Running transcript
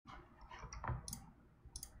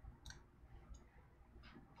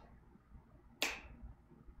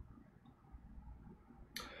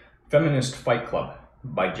Feminist Fight Club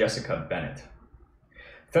by Jessica Bennett.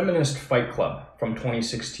 Feminist Fight Club from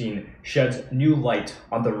 2016 sheds new light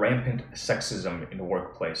on the rampant sexism in the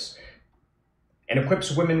workplace and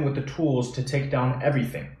equips women with the tools to take down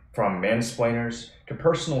everything from mansplainers to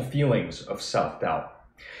personal feelings of self-doubt.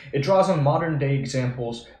 It draws on modern-day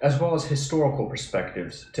examples as well as historical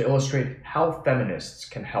perspectives to illustrate how feminists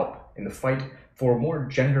can help in the fight for a more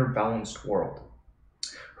gender-balanced world.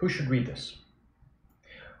 Who should read this?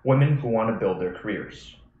 Women who want to build their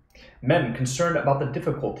careers, men concerned about the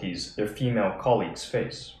difficulties their female colleagues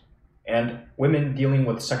face, and women dealing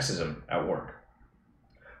with sexism at work.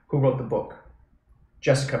 Who wrote the book?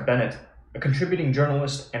 Jessica Bennett, a contributing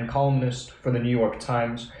journalist and columnist for the New York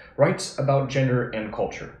Times, writes about gender and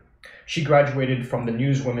culture. She graduated from the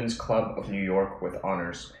Newswomen's Club of New York with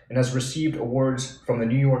honors and has received awards from the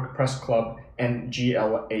New York Press Club and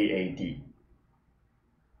GLAAD.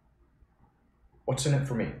 What's in it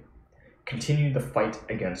for me? Continue the fight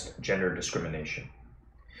against gender discrimination.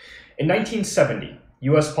 In 1970,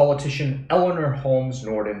 U.S. politician Eleanor Holmes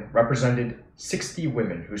Norton represented 60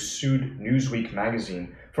 women who sued Newsweek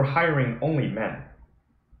magazine for hiring only men.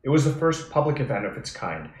 It was the first public event of its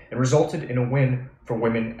kind and resulted in a win for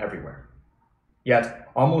women everywhere. Yet,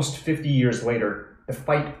 almost 50 years later, the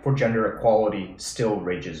fight for gender equality still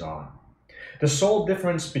rages on. The sole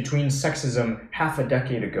difference between sexism half a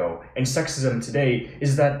decade ago and sexism today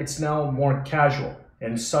is that it's now more casual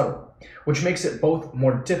and subtle, which makes it both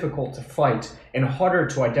more difficult to fight and harder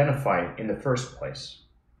to identify in the first place.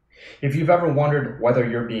 If you've ever wondered whether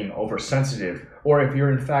you're being oversensitive or if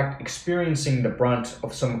you're in fact experiencing the brunt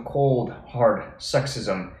of some cold, hard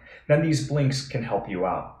sexism, then these blinks can help you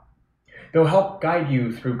out. They'll help guide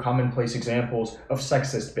you through commonplace examples of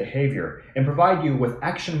sexist behavior and provide you with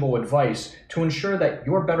actionable advice to ensure that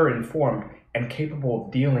you're better informed and capable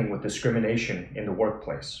of dealing with discrimination in the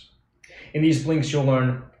workplace. In these blinks, you'll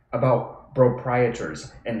learn about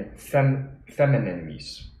proprietors and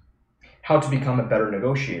feminities, how to become a better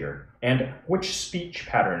negotiator, and which speech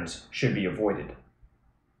patterns should be avoided.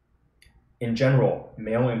 In general,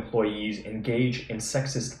 male employees engage in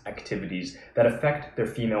sexist activities that affect their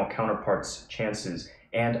female counterparts' chances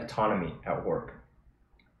and autonomy at work.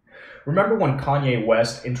 Remember when Kanye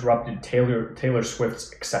West interrupted Taylor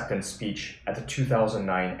Swift's acceptance speech at the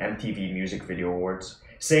 2009 MTV Music Video Awards,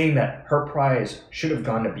 saying that her prize should have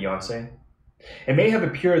gone to Beyoncé? It may have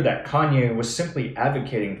appeared that Kanye was simply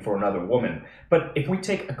advocating for another woman, but if we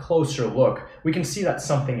take a closer look, we can see that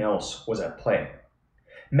something else was at play.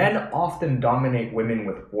 Men often dominate women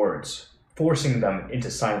with words, forcing them into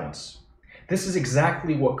silence. This is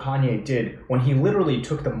exactly what Kanye did when he literally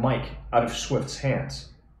took the mic out of Swift's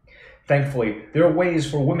hands. Thankfully, there are ways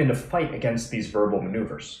for women to fight against these verbal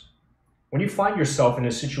maneuvers. When you find yourself in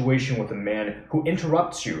a situation with a man who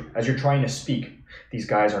interrupts you as you're trying to speak, these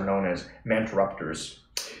guys are known as manterrupters,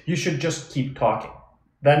 you should just keep talking.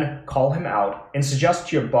 Then call him out and suggest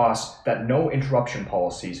to your boss that no interruption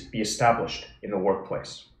policies be established in the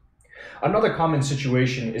workplace. Another common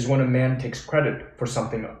situation is when a man takes credit for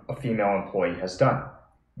something a female employee has done.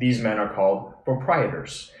 These men are called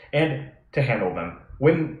proprietors, and to handle them,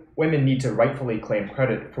 women need to rightfully claim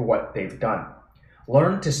credit for what they've done.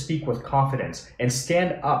 Learn to speak with confidence and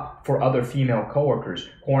stand up for other female coworkers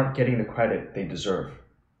who aren't getting the credit they deserve.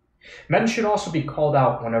 Men should also be called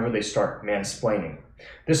out whenever they start mansplaining.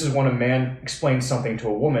 This is when a man explains something to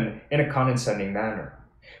a woman in a condescending manner.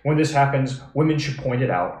 When this happens, women should point it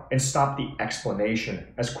out and stop the explanation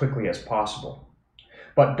as quickly as possible.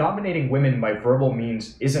 But dominating women by verbal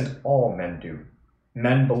means isn't all men do.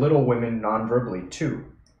 Men belittle women non-verbally too.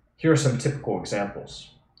 Here are some typical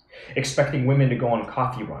examples. Expecting women to go on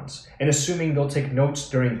coffee runs and assuming they'll take notes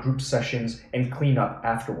during group sessions and clean up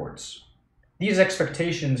afterwards. These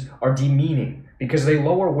expectations are demeaning because they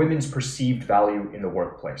lower women's perceived value in the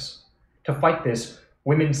workplace. To fight this,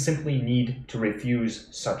 women simply need to refuse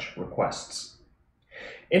such requests.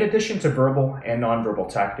 In addition to verbal and nonverbal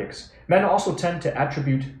tactics, men also tend to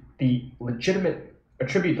attribute the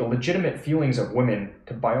legitimate feelings of women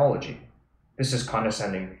to biology. This is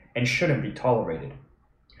condescending and shouldn't be tolerated.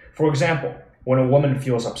 For example, when a woman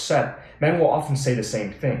feels upset, men will often say the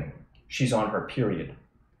same thing: she's on her period.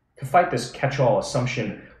 To fight this catch-all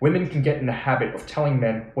assumption, women can get in the habit of telling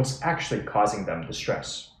men what's actually causing them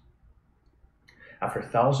distress. After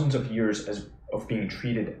thousands of years of being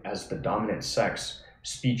treated as the dominant sex,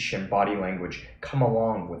 speech and body language come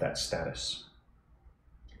along with that status.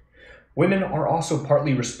 Women are also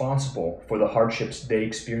partly responsible for the hardships they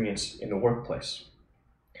experience in the workplace.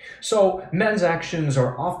 So, men's actions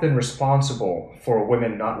are often responsible for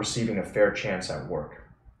women not receiving a fair chance at work.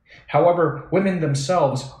 However, women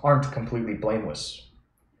themselves aren't completely blameless.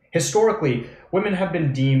 Historically, women have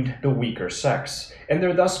been deemed the weaker sex, and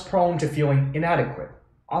they're thus prone to feeling inadequate,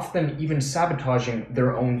 often even sabotaging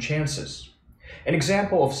their own chances. An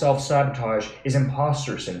example of self-sabotage is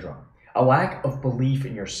imposter syndrome, a lack of belief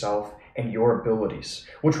in yourself and your abilities,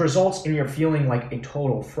 which results in your feeling like a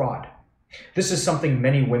total fraud. This is something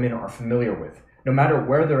many women are familiar with, no matter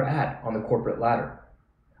where they're at on the corporate ladder.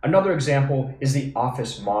 Another example is the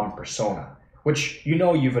office mom persona, which you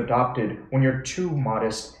know you've adopted when you're too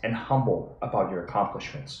modest and humble about your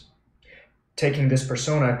accomplishments. Taking this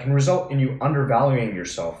persona can result in you undervaluing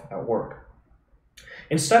yourself at work.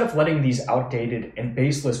 Instead of letting these outdated and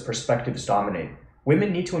baseless perspectives dominate,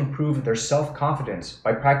 women need to improve their self-confidence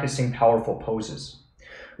by practicing powerful poses.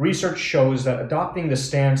 Research shows that adopting the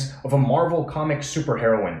stance of a Marvel comic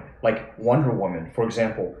superheroine like Wonder Woman, for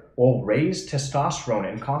example, will raise testosterone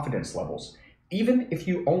and confidence levels, even if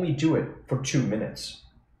you only do it for 2 minutes.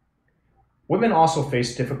 Women also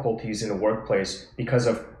face difficulties in the workplace because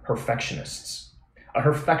of perfectionists. A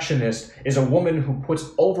perfectionist is a woman who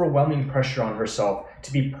puts overwhelming pressure on herself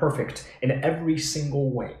to be perfect in every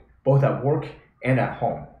single way, both at work and at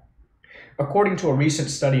home. According to a recent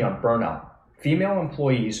study on burnout, female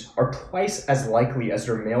employees are twice as likely as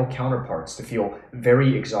their male counterparts to feel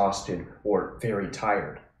very exhausted or very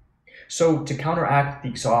tired. So, to counteract the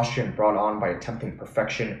exhaustion brought on by attempting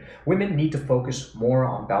perfection, women need to focus more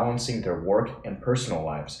on balancing their work and personal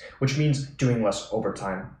lives, which means doing less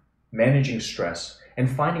overtime, managing stress, and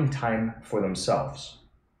finding time for themselves.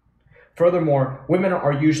 Furthermore, women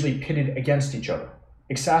are usually pitted against each other,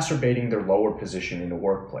 exacerbating their lower position in the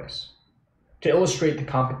workplace. To illustrate the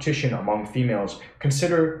competition among females,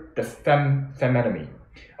 consider the femenemy,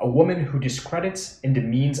 a woman who discredits and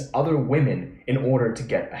demeans other women in order to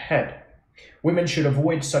get ahead. Women should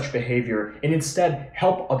avoid such behavior and instead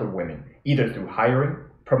help other women, either through hiring,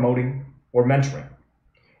 promoting, or mentoring.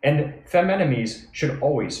 And femenemies should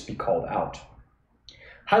always be called out.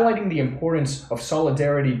 Highlighting the importance of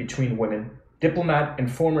solidarity between women, diplomat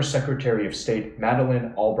and former Secretary of State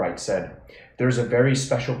Madeleine Albright said, "There's a very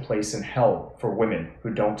special place in hell for women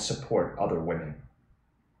who don't support other women."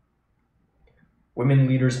 Women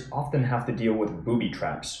leaders often have to deal with booby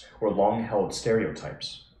traps or long-held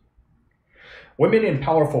stereotypes. Women in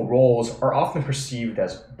powerful roles are often perceived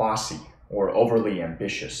as bossy or overly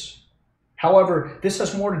ambitious. However, this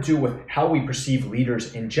has more to do with how we perceive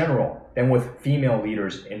leaders in general than with female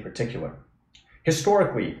leaders in particular.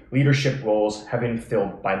 Historically, leadership roles have been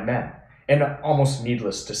filled by men, and almost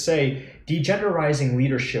needless to say, degenderizing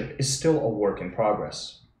leadership is still a work in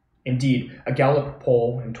progress. Indeed, a Gallup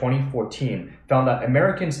poll in 2014 found that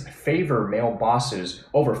Americans favor male bosses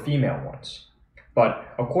over female ones. But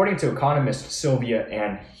according to economist Sylvia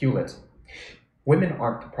Ann Hewlett, women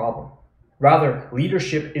aren't the problem. Rather,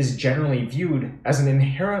 leadership is generally viewed as an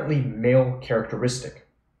inherently male characteristic.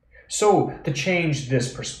 So, to change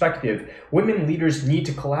this perspective, women leaders need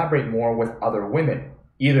to collaborate more with other women,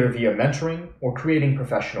 either via mentoring or creating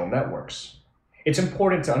professional networks. It's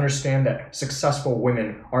important to understand that successful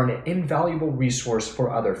women are an invaluable resource for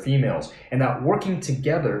other females, and that working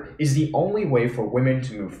together is the only way for women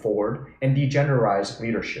to move forward and degenderize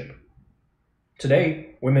leadership.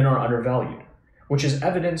 Today, women are undervalued, which is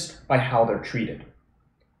evidenced by how they're treated.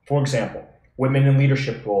 For example, women in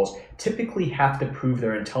leadership roles typically have to prove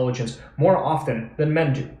their intelligence more often than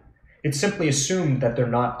men do. It's simply assumed that they're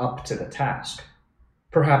not up to the task.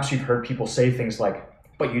 Perhaps you've heard people say things like,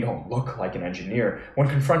 "But you don't look like an engineer," when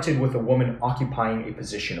confronted with a woman occupying a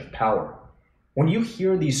position of power. When you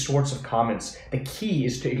hear these sorts of comments, the key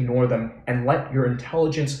is to ignore them and let your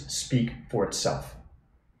intelligence speak for itself.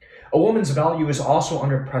 A woman's value is also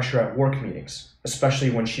under pressure at work meetings,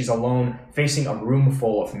 especially when she's alone facing a room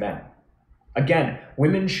full of men. Again,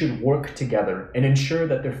 women should work together and ensure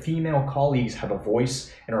that their female colleagues have a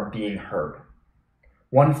voice and are being heard.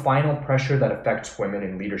 One final pressure that affects women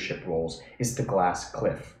in leadership roles is the glass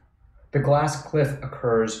cliff. The glass cliff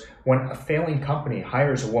occurs when a failing company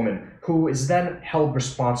hires a woman who is then held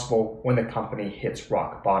responsible when the company hits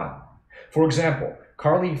rock bottom. For example,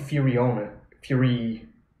 Carly Fiorina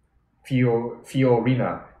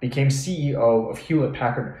became CEO of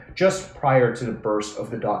Hewlett-Packard just prior to the burst of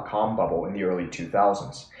the dot-com bubble in the early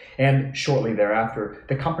 2000s, and shortly thereafter,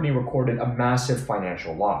 the company recorded a massive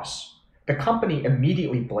financial loss. The company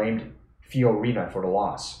immediately blamed Fiorina for the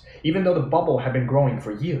loss, even though the bubble had been growing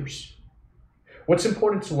for years. What's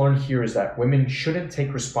important to learn here is that women shouldn't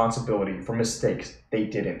take responsibility for mistakes they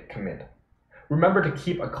didn't commit. Remember to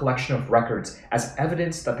keep a collection of records as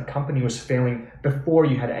evidence that the company was failing before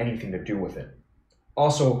you had anything to do with it.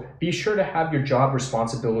 Also, be sure to have your job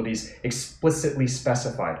responsibilities explicitly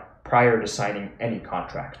specified prior to signing any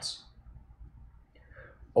contracts.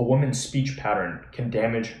 A woman's speech pattern can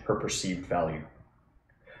damage her perceived value.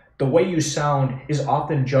 The way you sound is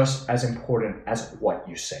often just as important as what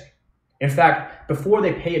you say. In fact, before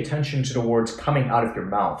they pay attention to the words coming out of your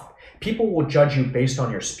mouth, people will judge you based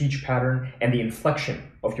on your speech pattern and the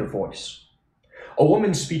inflection of your voice. A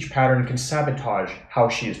woman's speech pattern can sabotage how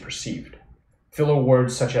she is perceived. Filler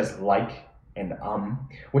words such as like and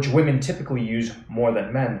which women typically use more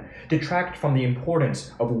than men, detract from the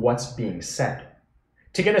importance of what's being said.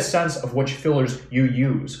 To get a sense of which fillers you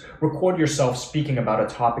use, record yourself speaking about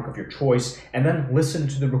a topic of your choice and then listen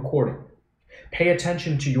to the recording. Pay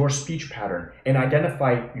attention to your speech pattern and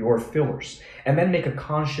identify your fillers, and then make a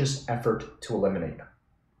conscious effort to eliminate them.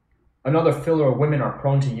 Another filler women are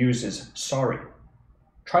prone to use is sorry.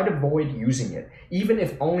 Try to avoid using it, even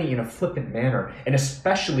if only in a flippant manner, and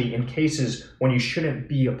especially in cases when you shouldn't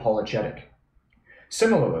be apologetic.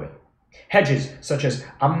 Similarly, hedges such as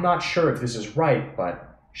 "I'm not sure if this is right,"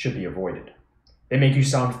 but should be avoided. They make you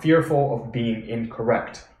sound fearful of being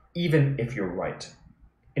incorrect, even if you're right.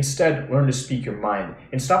 Instead, learn to speak your mind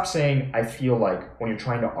and stop saying "I feel like" when you're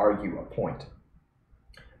trying to argue a point.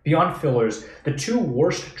 Beyond fillers, the two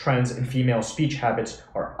worst trends in female speech habits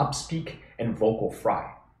are upspeak and vocal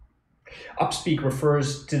fry. Upspeak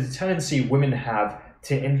refers to the tendency women have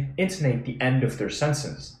to intonate the end of their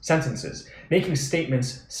sentences, making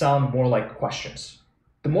statements sound more like questions.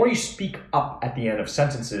 The more you speak up at the end of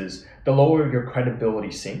sentences, the lower your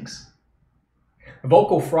credibility sinks.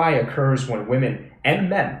 Vocal fry occurs when women and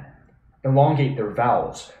men elongate their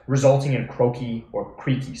vowels, resulting in croaky or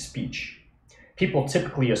creaky speech. People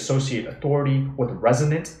typically associate authority with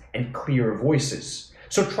resonant and clear voices,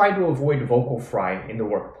 so try to avoid vocal fry in the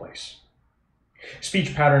workplace.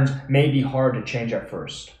 Speech patterns may be hard to change at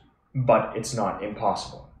first, but it's not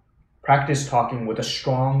impossible. Practice talking with a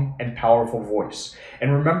strong and powerful voice,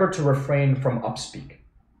 and remember to refrain from upspeak.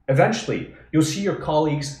 Eventually, you'll see your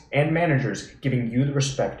colleagues and managers giving you the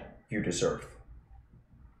respect you deserve.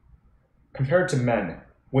 Compared to men,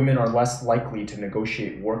 women are less likely to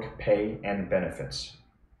negotiate work, pay, and benefits.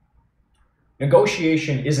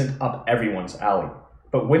 Negotiation isn't up everyone's alley,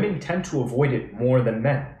 but women tend to avoid it more than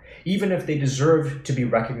men, even if they deserve to be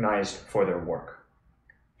recognized for their work.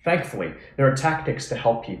 Thankfully, there are tactics to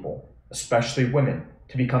help people, especially women,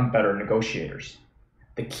 to become better negotiators.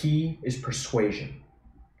 The key is persuasion.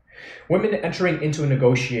 Women entering into a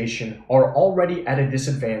negotiation are already at a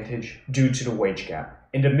disadvantage due to the wage gap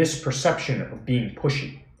and a misperception of being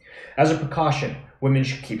pushy. As a precaution, women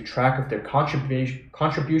should keep track of their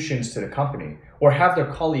contributions to the company or have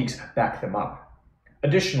their colleagues back them up.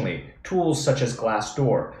 Additionally, tools such as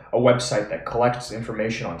Glassdoor, a website that collects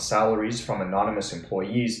information on salaries from anonymous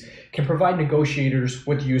employees, can provide negotiators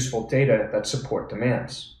with useful data that support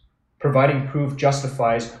demands. Providing proof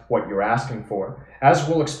justifies what you're asking for, as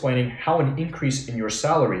will explaining how an increase in your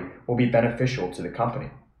salary will be beneficial to the company.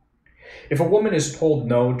 If a woman is told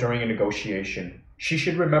no during a negotiation, she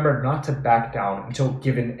should remember not to back down until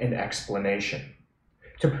given an explanation.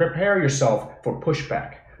 To prepare yourself for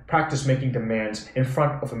pushback, practice making demands in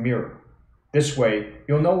front of a mirror. This way,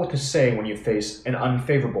 you'll know what to say when you face an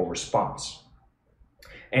unfavorable response.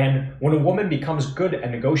 And when a woman becomes good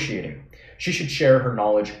at negotiating, she should share her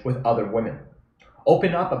knowledge with other women.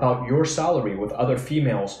 Open up about your salary with other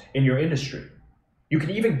females in your industry. You can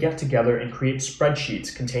even get together and create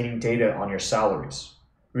spreadsheets containing data on your salaries.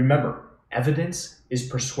 Remember, evidence is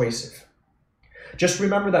persuasive. Just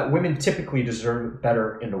remember that women typically deserve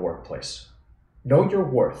better in the workplace. Know your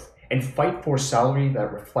worth and fight for a salary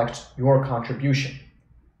that reflects your contribution.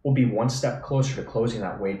 We'll be one step closer to closing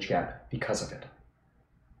that wage gap because of it.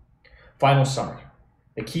 Final summary.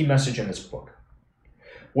 The key message in this book.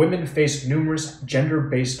 Women face numerous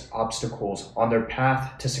gender-based obstacles on their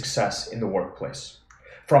path to success in the workplace.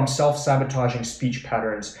 From self-sabotaging speech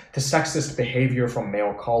patterns to sexist behavior from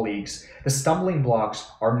male colleagues, the stumbling blocks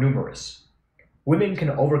are numerous. Women can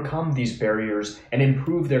overcome these barriers and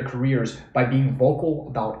improve their careers by being vocal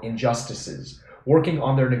about injustices, working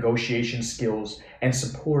on their negotiation skills, and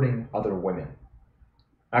supporting other women.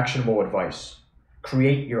 Actionable advice.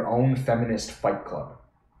 Create your own Feminist Fight Club.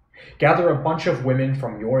 Gather a bunch of women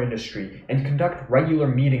from your industry and conduct regular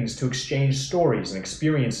meetings to exchange stories and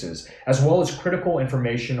experiences, as well as critical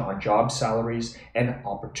information on job salaries and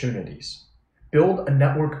opportunities. Build a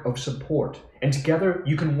network of support, and together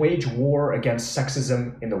you can wage war against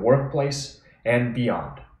sexism in the workplace and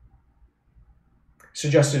beyond.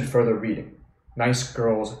 Suggested further reading: Nice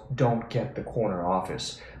Girls Don't Get the Corner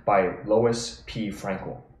Office by Lois P.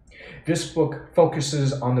 Frankel. This book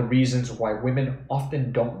focuses on the reasons why women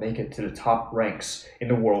often don't make it to the top ranks in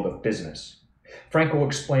the world of business. Frankel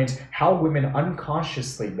explains how women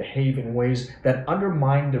unconsciously behave in ways that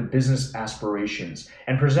undermine their business aspirations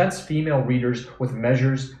and presents female readers with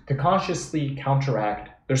measures to consciously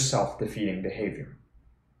counteract their self-defeating behavior.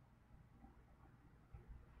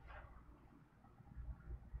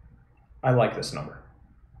 I like this number.